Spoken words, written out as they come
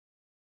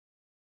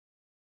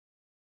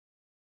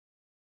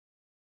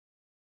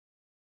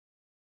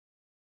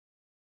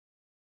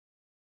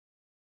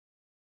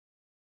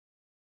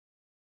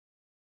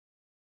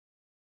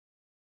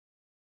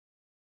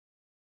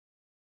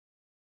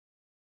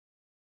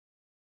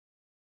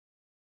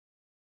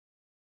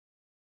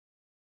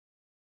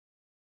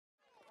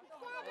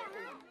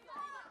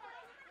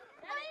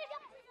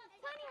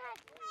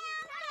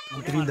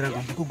इंदिरा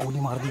गांधी को गोली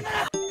मार दी।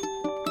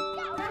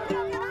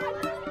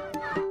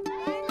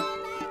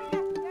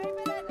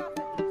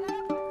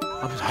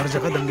 अब हर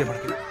जगह दंगे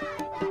भड़के।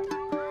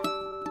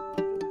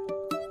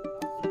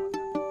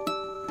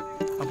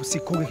 अब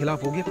सिखों के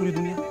खिलाफ हो गई पूरी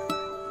दुनिया।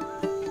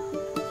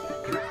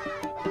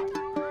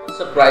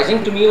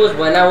 Surprising to me was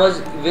when I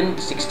was even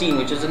 16,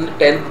 which was in the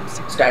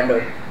 10th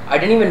standard. I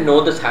didn't even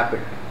know this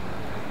happened.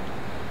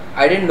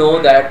 I didn't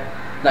know that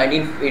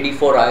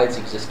 1984 riots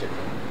existed.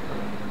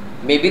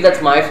 Maybe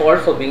that's my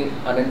fault for being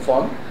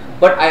uninformed,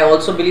 but I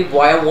also believe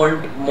why I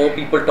want more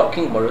people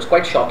talking about it. It was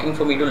quite shocking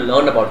for me to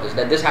learn about this,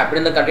 that this happened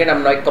in the country and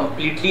I'm like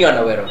completely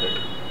unaware of it.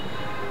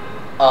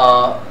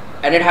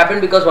 And it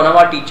happened because one of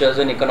our teachers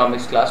in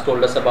economics class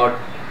told us about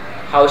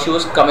how she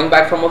was coming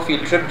back from a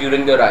field trip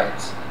during the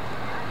riots.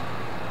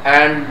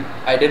 And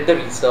I did the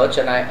research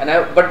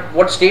but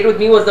what stayed with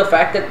me was the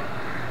fact that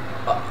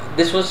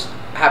this was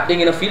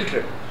happening in a field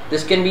trip.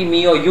 This can be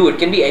me or you, it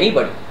can be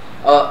anybody.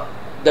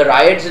 The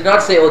riots did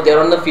not say, oh, they're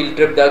on the field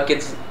trip, there are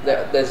kids,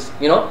 there's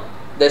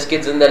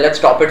kids in there, let's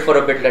stop it for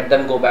a bit, let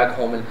them go back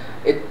home. And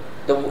it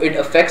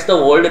affects the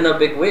world in a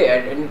big way,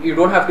 and you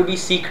don't have to be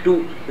Sikh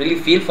to really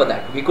feel for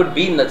that. We could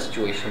be in that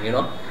situation,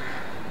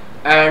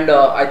 And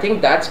I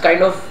think that's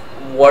kind of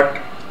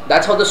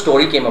that's how the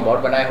story came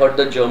about. When I heard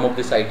the germ of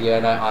this idea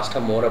and I asked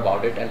her more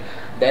about it, and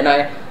then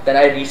I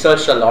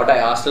researched a lot. I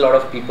asked a lot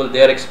of people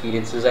their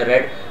experiences. I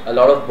read a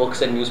lot of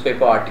books and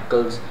newspaper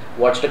articles,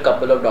 watched a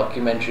couple of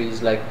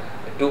documentaries, like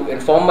to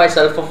inform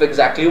myself of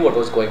exactly what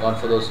was going on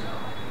for those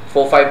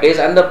 4-5 days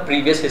and the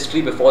previous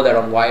history before that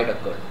on why it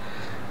occurred.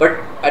 But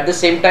at the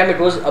same time, it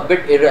was a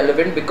bit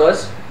irrelevant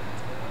because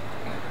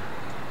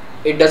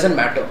it doesn't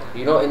matter,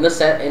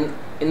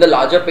 in the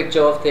larger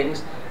picture of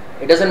things.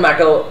 It doesn't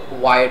matter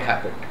why it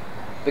happened,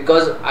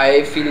 because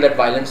I feel that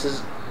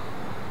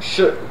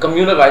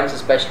communal violence,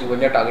 especially when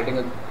you're targeting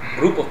a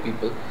group of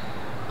people,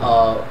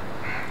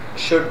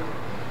 should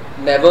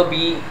never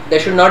be. There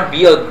should not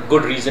be a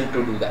good reason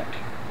to do that.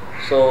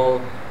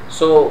 So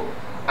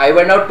I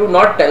went out to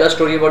not tell a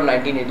story about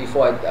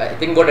 1984. I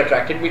think what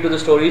attracted me to the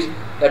story is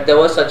that there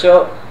was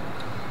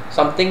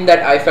something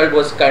that I felt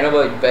was kind of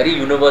a very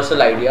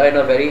universal idea and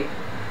a very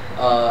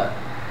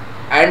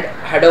I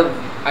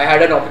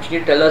had an opportunity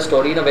to tell a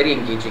story in a very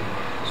engaging.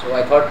 So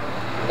I thought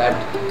that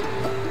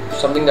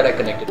something that I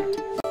connected.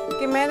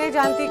 कि मैं नहीं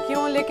जानती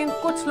क्यों, लेकिन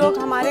कुछ लोग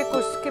हमारे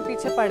कुश के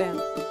पीछे पड़े हैं.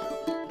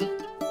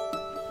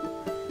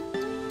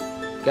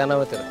 क्या नाम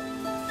है तेरा?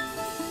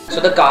 So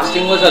the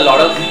casting was a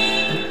lot of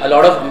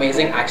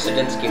amazing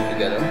accidents came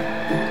together.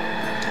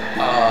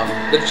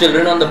 The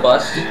children on the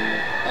bus,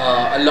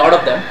 a lot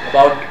of them,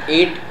 about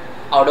 8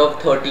 out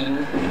of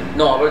 13,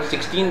 no, about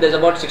 16. There's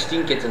about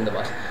 16 kids in the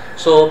bus.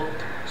 So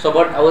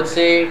about, I would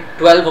say,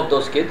 12 of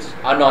those kids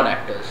are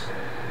non-actors.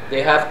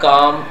 They have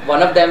come.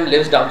 One of them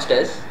lives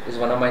downstairs. Is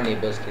one of my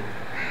neighbor's kids.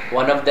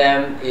 One of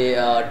them,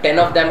 10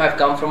 of them have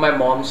come from my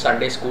mom's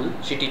Sunday school.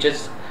 She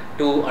teaches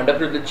to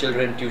underprivileged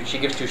children. She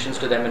gives tuitions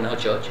to them in her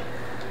church.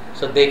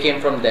 So they came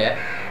from there.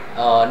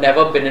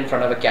 Never been in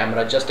front of a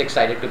camera. Just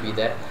excited to be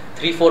there.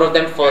 3-4 of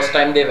them first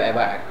time they've ever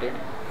acted,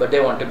 but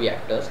they want to be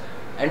actors.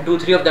 And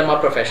 2-3 of them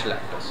are professional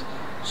actors.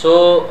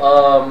 So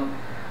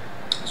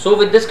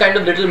with this kind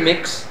of little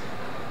mix,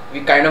 we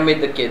kind of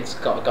made the kids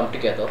come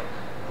together.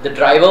 The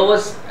driver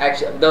was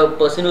actually, the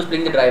person who's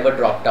playing the driver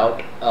dropped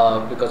out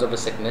because of a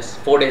sickness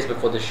 4 days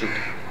before the shoot.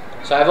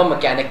 So I have a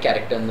mechanic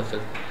character in the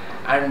film,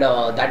 and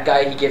that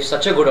guy, he gave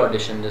such a good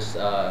audition, this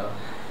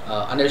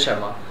Anil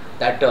Sharma,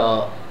 that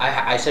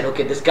I said,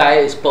 okay, this guy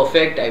is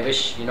perfect. I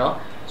wish, so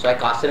I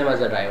casted him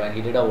as a driver, and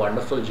he did a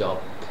wonderful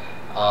job,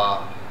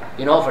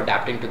 of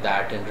adapting to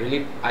that, and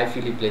really I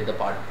feel he played the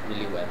part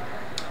really well.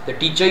 The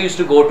teacher used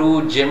to go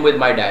to gym with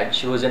my dad.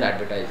 She was in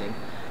advertising,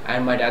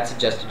 and my dad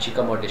suggested she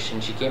come audition.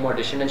 She came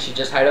audition, and she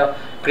just had a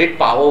great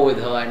power with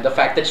her, and the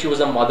fact that she was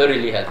a mother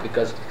really helped,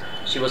 because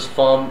she was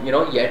firm,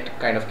 yet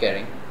kind of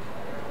caring.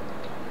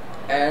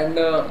 And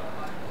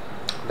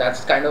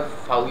that's kind of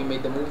how we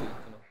made the movie.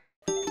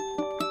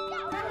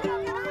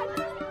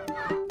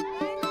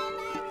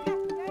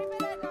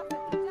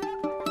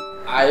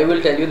 I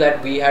will tell you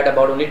that we had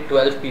about only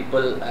 12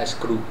 people as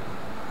crew,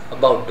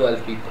 about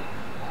 12 people,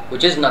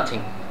 which is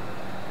nothing.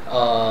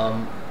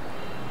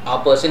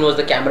 Our person was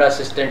the camera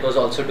assistant, was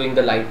also doing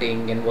the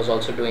lighting, and was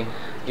also doing,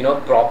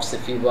 props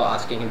if we were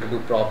asking him to do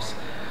props.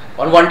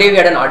 On one day we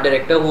had an art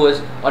director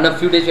on a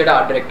few days we had an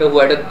art director who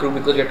had a crew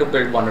because we had to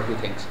build 1 or 2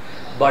 things.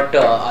 But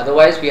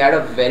otherwise we had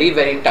a very,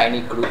 very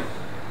tiny crew.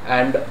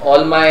 And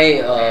all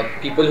my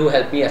people who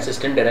helped me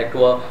assistant direct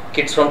were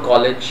kids from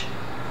college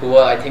who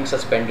were, I think,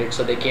 suspended.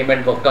 So they came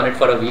and worked on it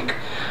for a week,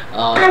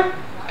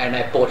 and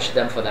I poached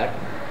them for that.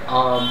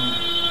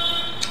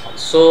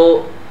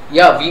 So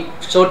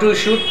to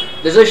shoot,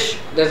 there's a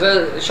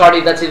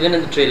shot that's even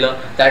in the trailer,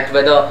 that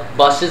where the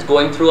bus is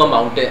going through a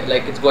mountain,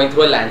 like it's going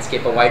through a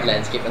landscape, a wide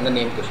landscape, and the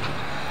name Kush.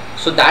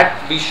 So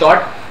that we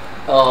shot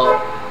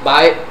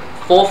by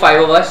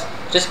 4-5 of us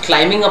just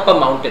climbing up a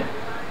mountain.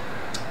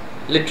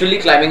 literally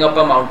climbing up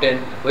a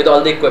mountain with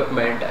all the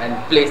equipment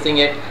and placing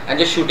it and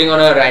just shooting on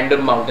a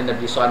random mountain that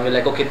we saw, and we're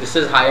like, okay, this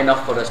is high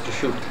enough for us to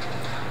shoot.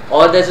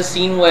 Or there's a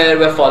scene where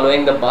we're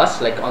following the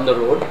bus like on the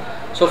road.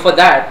 So for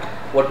that,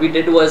 what we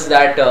did was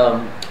that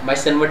my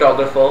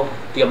cinematographer,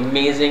 the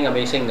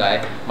amazing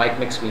guy, Mike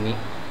McSweeney,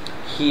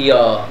 he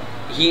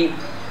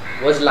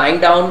was lying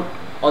down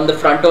on the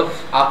front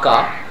of our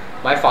car.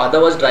 My father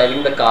was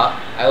driving the car.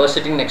 I was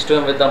sitting next to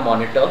him with the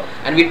monitor,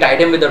 and we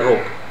tied him with a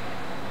rope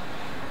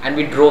and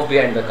we drove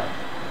behind the car.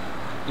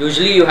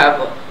 Usually you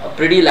have a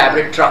pretty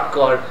elaborate truck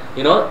or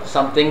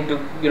something to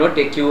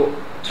take you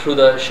through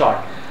the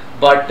shot,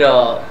 but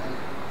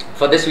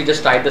for this we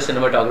just tied the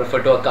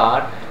cinematographer to a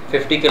car,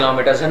 50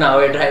 kilometers an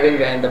hour driving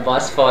behind the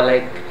bus for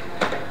like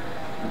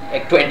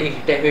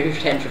 10, maybe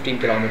 10-15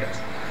 kilometers.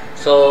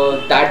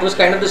 So that was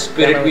kind of the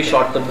spirit we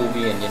shot the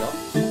movie in,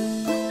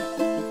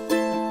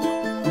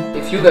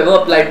 If you've ever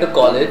applied to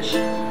college,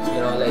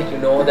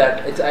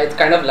 that it's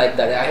kind of like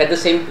that. I had the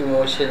same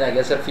emotion, I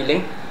guess, a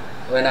feeling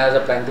when I was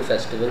applying to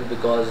festival,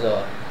 because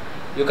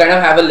you kind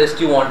of have a list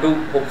you want to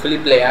hopefully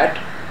play at,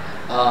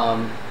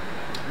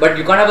 but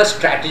you can't have a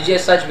strategy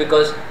as such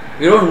because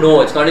you don't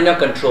know, it's not in your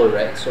control,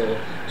 right? So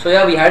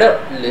yeah, we had a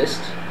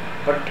list,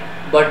 but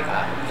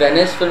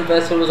Venice Film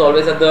Festival was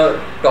always at the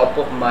top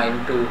of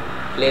mind to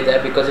play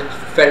there because it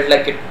felt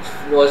like it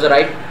was the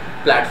right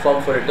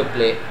platform for it to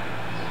play,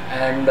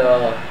 and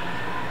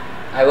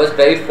I was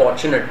very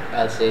fortunate,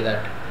 I'll say,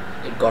 that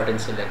it got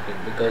selected,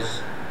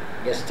 because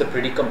yes, it's a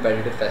pretty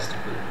competitive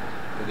festival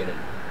to get in.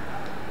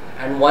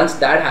 And once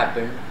that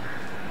happened,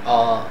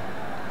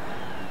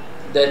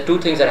 there are two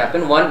things that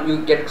happen. One,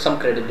 you get some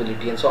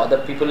credibility, and so other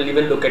people will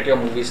even look at your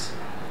movies.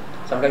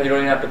 Sometimes you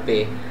don't even have to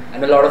pay,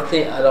 and a lot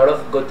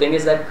of good thing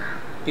is that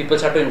people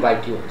start to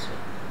invite you also.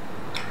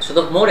 So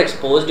the more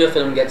exposed your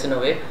film gets in a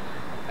way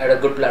at a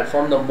good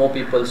platform, the more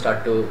people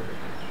start to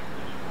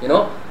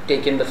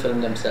take in the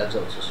film themselves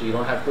also. So you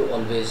don't have to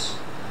always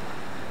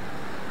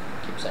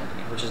keep sending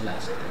it, which is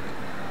nice, I think.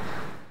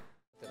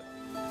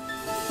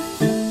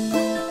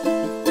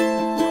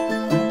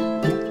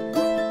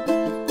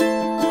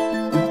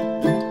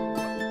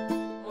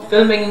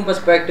 Filmmaking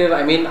perspective,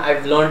 I mean,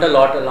 I've learned a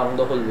lot along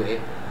the whole way,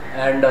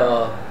 and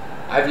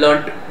I've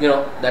learned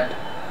that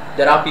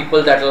there are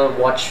people that will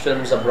watch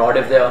films abroad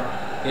if they're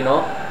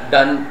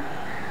done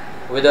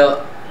with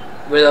a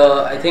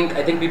I think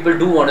people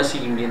do want to see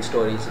Indian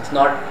stories. It's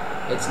not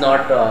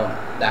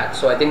that.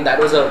 So I think that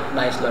was a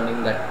nice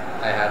learning that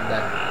I had,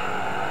 that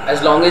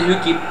as long as you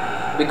keep,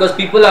 because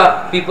people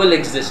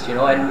exist, and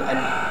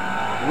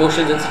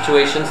emotions and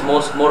situations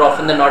more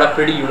often than not are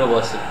pretty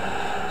universal.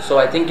 So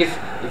I think if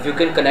you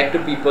can connect to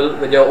people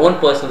with your own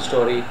personal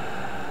story,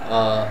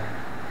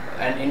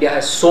 and India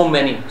has so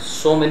many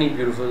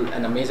beautiful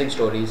and amazing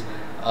stories.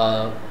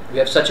 We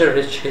have such a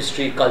rich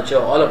history, culture,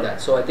 all of that.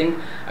 So I think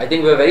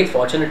we're very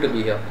fortunate to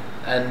be here,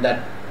 and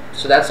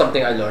so that's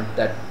something I learned,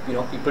 that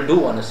people do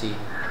want to see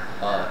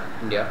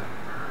India,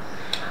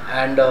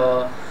 and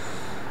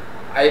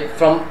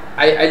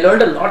I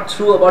learned a lot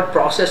through about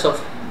process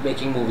of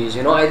making movies.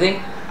 I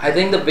think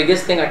the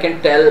biggest thing I can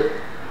tell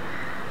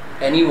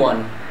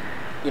anyone,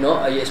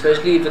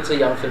 especially if it's a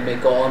young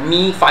filmmaker, or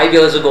me 5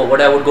 years ago, what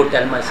I would go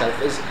tell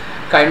myself is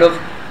kind of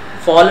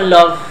fall in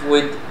love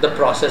with the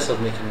process of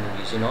making movies.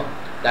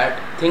 That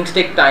things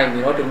take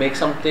time, to make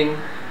something.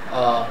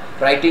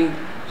 Writing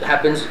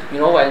happens,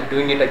 while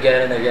doing it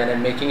again and again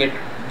and making it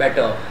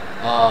better.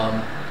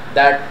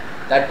 That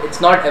it's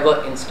not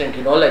ever instant,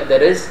 like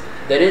there is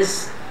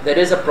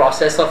a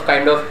process of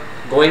kind of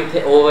going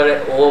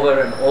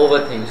over and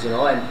over things,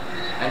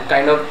 and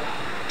kind of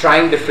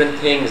trying different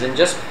things and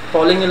just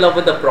falling in love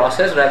with the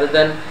process rather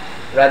than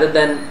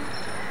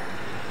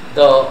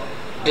the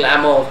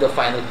glamour of the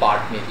final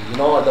part, maybe,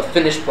 or the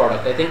finished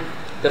product. I think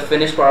the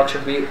finished product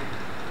should be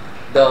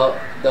the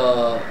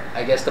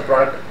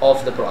product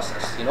of the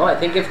process. I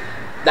think if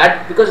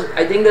that, because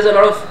I think there's a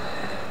lot of,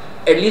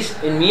 at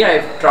least in me,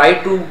 I've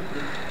tried to,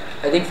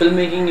 I think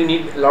filmmaking, you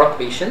need a lot of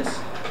patience,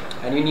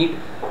 and you need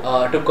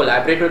to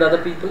collaborate with other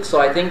people.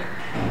 So I think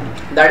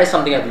that is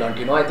something I've learned.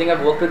 I think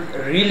I've worked with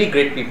really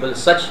great people,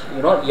 such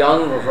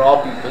young,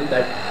 raw people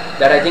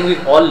that I think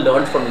we've all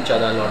learned from each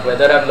other a lot.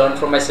 Whether I've learned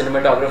from my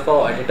cinematographer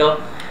or editor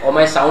or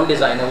my sound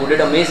designer who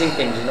did amazing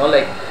things.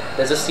 Like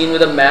there's a scene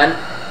with a man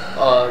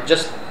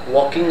just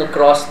walking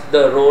across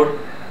the road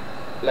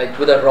like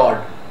with a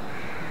rod,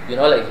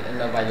 like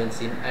in a violent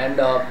scene, and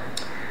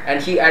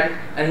he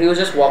was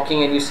just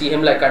walking, and you see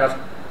him like kind of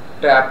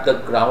tap the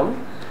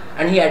ground,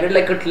 and he added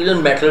like a little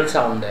metal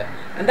sound there,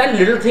 and that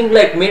little thing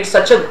like made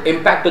such an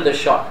impact to the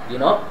shot,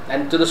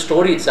 and to the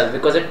story itself,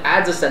 because it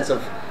adds a sense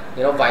of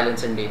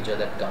violence and danger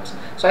that comes.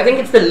 So I think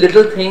it's the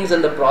little things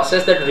and the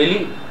process that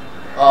really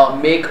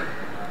make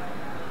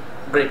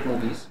great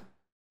movies.